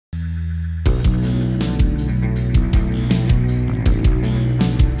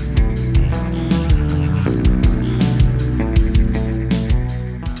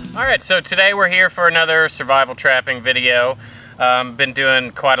Alright, so today we're here for another survival trapping video. Been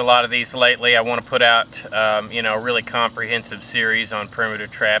doing quite a lot of these lately. I want to put out a really comprehensive series on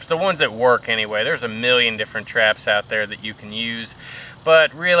primitive traps. The ones that work anyway. There's a million different traps out there that you can use.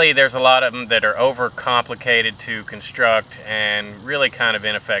 But really there's a lot of them that are overcomplicated to construct and really kind of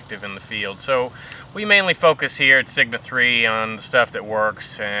ineffective in the field. So we mainly focus here at Sigma 3 on the stuff that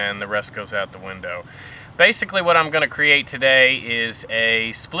works and the rest goes out the window. Basically what I'm going to create today is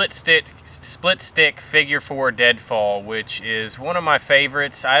a split stick figure 4 deadfall, which is one of my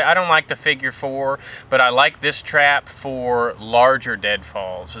favorites. I don't like the figure 4, but I like this trap for larger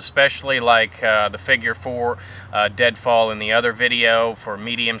deadfalls, especially like the figure 4 deadfall in the other video for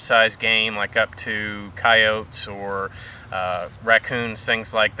medium-sized game, like up to coyotes or raccoons,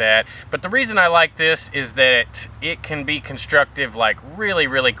 things like that. But the reason I like this is that it can be constructive like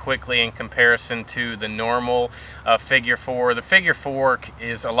really quickly in comparison to the normal figure 4. The figure 4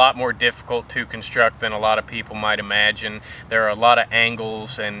 is a lot more difficult to construct than a lot of people might imagine. There are a lot of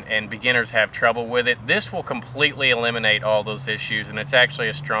angles and beginners have trouble with it. This will completely eliminate all those issues, and it's actually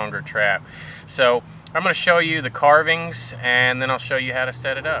a stronger trap. So I'm going to show you the carvings and then I'll show you how to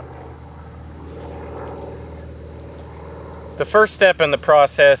set it up. The first step in the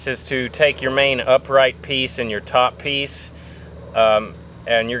process is to take your main upright piece and your top piece,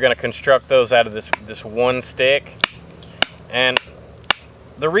 and you're going to construct those out of this one stick. And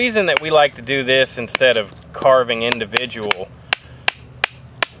the reason that we like to do this instead of carving individual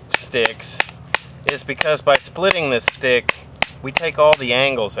sticks is because by splitting this stick, we take all the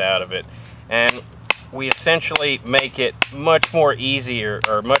angles out of it, and we essentially make it much easier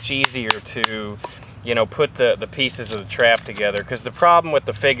to put the pieces of the trap together. Because the problem with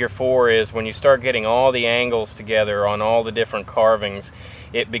the figure 4 is when you start getting all the angles together on all the different carvings,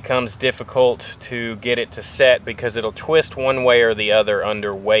 it becomes difficult to get it to set because it'll twist one way or the other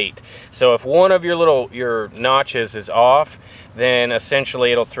under weight. So if one of your notches is off, then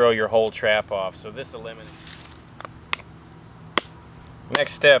essentially it'll throw your whole trap off. So this eliminates.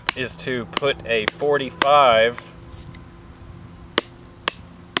 Next step is to put a 45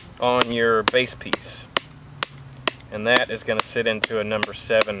 on your base piece, and that is going to sit into a number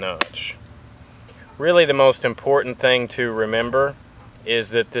 7 notch. Really the most important thing to remember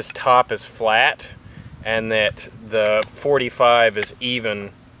is that this top is flat and that the 45 is even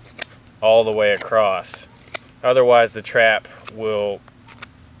all the way across. Otherwise the trap will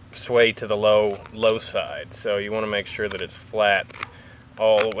sway to the low side, so you want to make sure that it's flat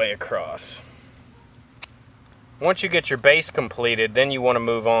all the way across. Once you get your base completed, then you want to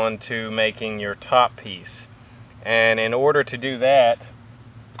move on to making your top piece. And in order to do that,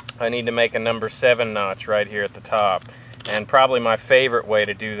 I need to make a number 7 notch right here at the top. And probably my favorite way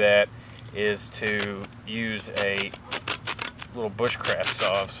to do that is to use a little bushcraft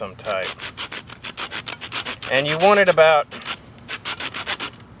saw of some type. And you want it about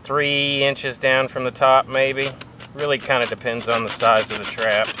 3 inches down from the top, maybe. Really kind of depends on the size of the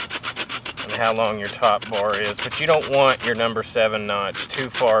trap and how long your top bar is, but you don't want your number 7 notch too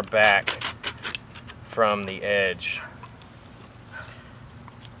far back from the edge.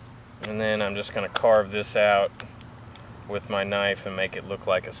 And then I'm just going to carve this out with my knife and make it look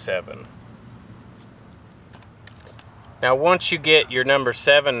like a 7. Now once you get your number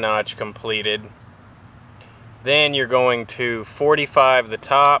 7 notch completed, then you're going to 45 the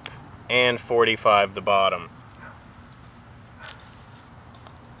top and 45 the bottom.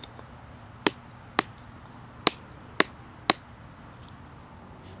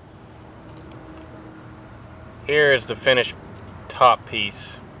 Here is the finished top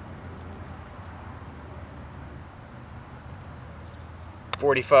piece.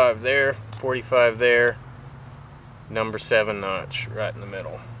 45 there, 45 there, number 7 notch right in the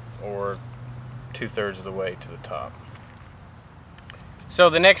middle, or 2/3 of the way to the top. So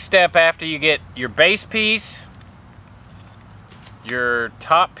the next step after you get your base piece, your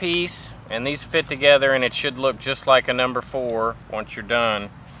top piece, and these fit together, and it should look just like a number 4 once you're done.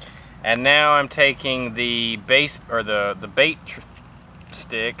 And now I'm taking the base, or the bait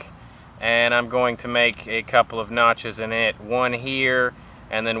stick, and I'm going to make a couple of notches in it. One here,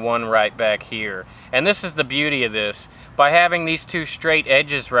 and then one right back here. And this is the beauty of this. By having these 2 straight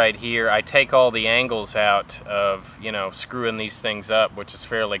edges right here, I take all the angles out of, screwing these things up, which is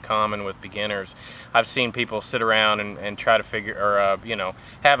fairly common with beginners. I've seen people sit around and try to figure, or,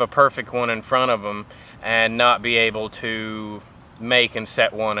 have a perfect one in front of them and not be able to make and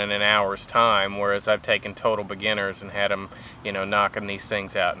set one in an hour's time, whereas I've taken total beginners and had them, knocking these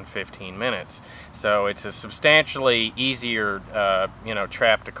things out in 15 minutes. So it's a substantially easier,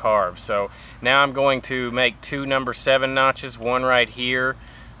 trap to carve. So now I'm going to make 2 number 7 notches, one right here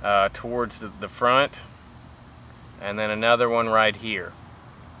towards the front, and then another one right here.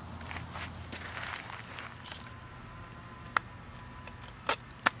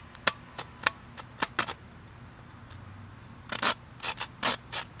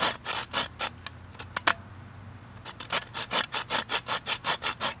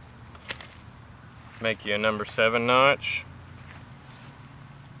 Make you a number 7 notch.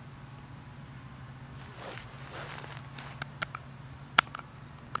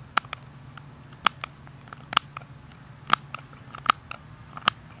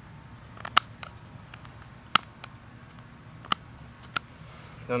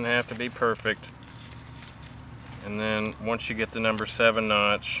 Doesn't have to be perfect. And then once you get the number 7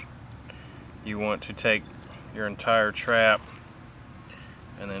 notch, you want to take your entire trap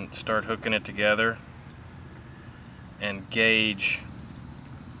and then start hooking it together and gauge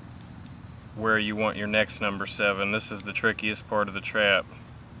where you want your next number 7. This is the trickiest part of the trap.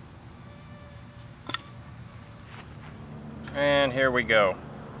 And here we go.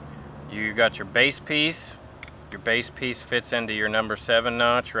 You got your base piece. Your base piece fits into your number 7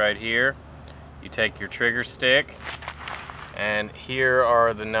 notch right here. You take your trigger stick, and here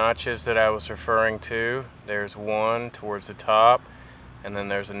are the notches that I was referring to. There's one towards the top, and then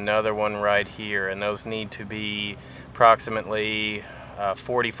there's another one right here, and those need to be approximately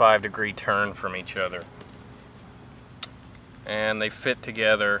 45-degree turn from each other. And they fit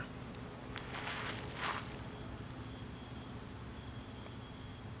together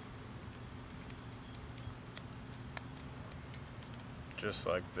just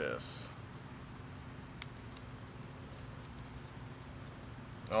like this.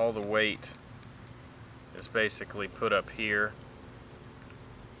 All the weight is basically put up here,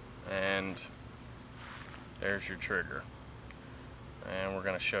 and there's your trigger. And we're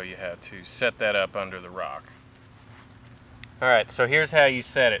going to show you how to set that up under the rock. Alright, so here's how you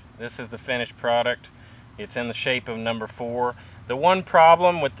set it. This is the finished product. It's in the shape of number 4. The one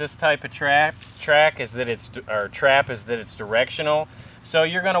problem with this type of trap is that it's directional. So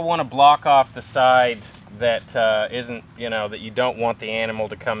you're going to want to block off the side that isn't, that you don't want the animal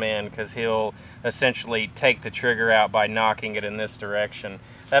to come in, because he'll essentially take the trigger out by knocking it in this direction.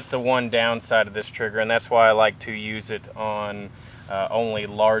 That's the one downside of this trigger, and that's why I like to use it on only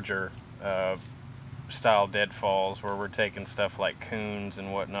larger style deadfalls, where we're taking stuff like coons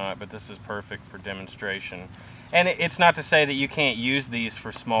and whatnot, but this is perfect for demonstration. And it's not to say that you can't use these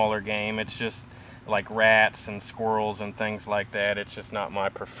for smaller game. It's just like rats and squirrels and things like that. It's just not my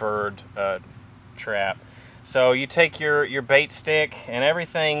preferred trap. So you take your bait stick, and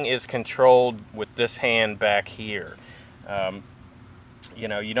everything is controlled with this hand back here.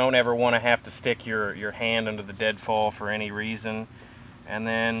 You don't ever want to have to stick your hand under the deadfall for any reason. And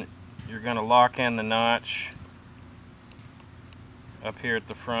then you're going to lock in the notch up here at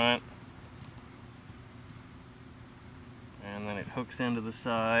the front, and then it hooks into the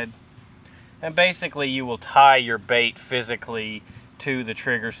side. And basically you will tie your bait physically to the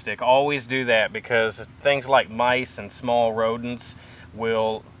trigger stick. Always do that, because things like mice and small rodents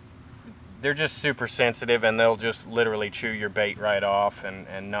they're just super sensitive, and they'll just literally chew your bait right off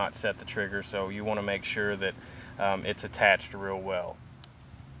and not set the trigger. So you want to make sure that it's attached real well.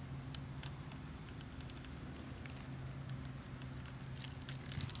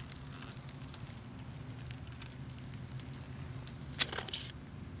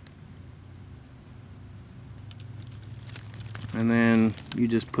 And then you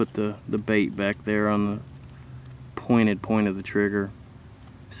just put the bait back there on the pointed point of the trigger,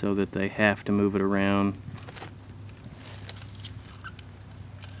 so that they have to move it around.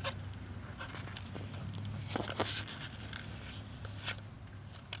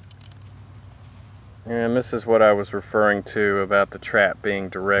 And this is what I was referring to about the trap being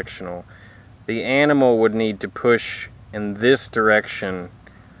directional. The animal would need to push in this direction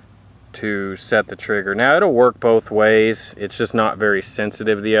to set the trigger. Now it'll work both ways, it's just not very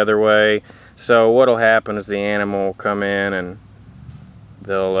sensitive the other way. So what'll happen is the animal will come in and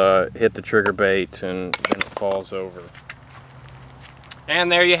they'll hit the trigger bait, and then it falls over. And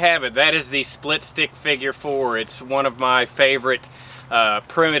there you have it. That is the split stick figure 4. It's one of my favorite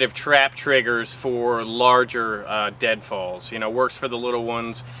primitive trap triggers for larger deadfalls. Works for the little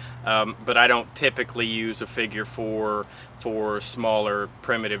ones, but I don't typically use a figure 4 for smaller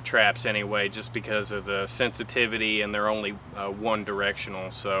primitive traps anyway, just because of the sensitivity, and they're only one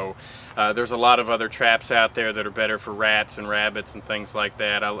directional. So there's a lot of other traps out there that are better for rats and rabbits and things like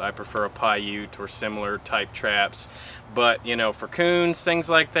that. I prefer a Paiute or similar type traps, But you know, for coons, things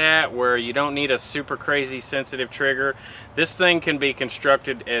like that, where you don't need a super crazy sensitive trigger, this thing can be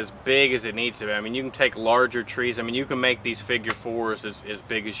constructed as big as it needs to be. I mean, you can take larger trees. I mean, you can make these figure fours as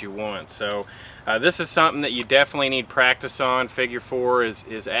big as you want. So this is something that you definitely need practice on. Figure four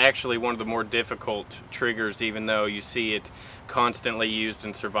is actually one of the more difficult triggers, even though you see it constantly used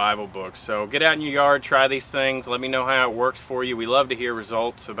in survival books. So get out in your yard, try these things, let me know how it works for you. We love to hear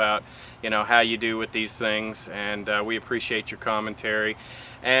results about, you know, how you do with these things, and we appreciate your commentary.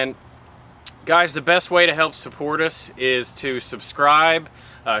 And guys, the best way to help support us is to subscribe,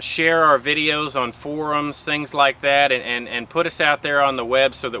 share our videos on forums, things like that, and put us out there on the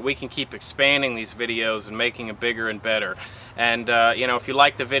web so that we can keep expanding these videos and making it bigger and better. And you know, if you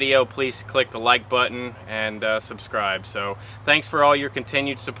like the video, please click the like button and subscribe. So thanks for all your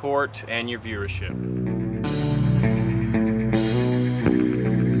continued support and your viewership.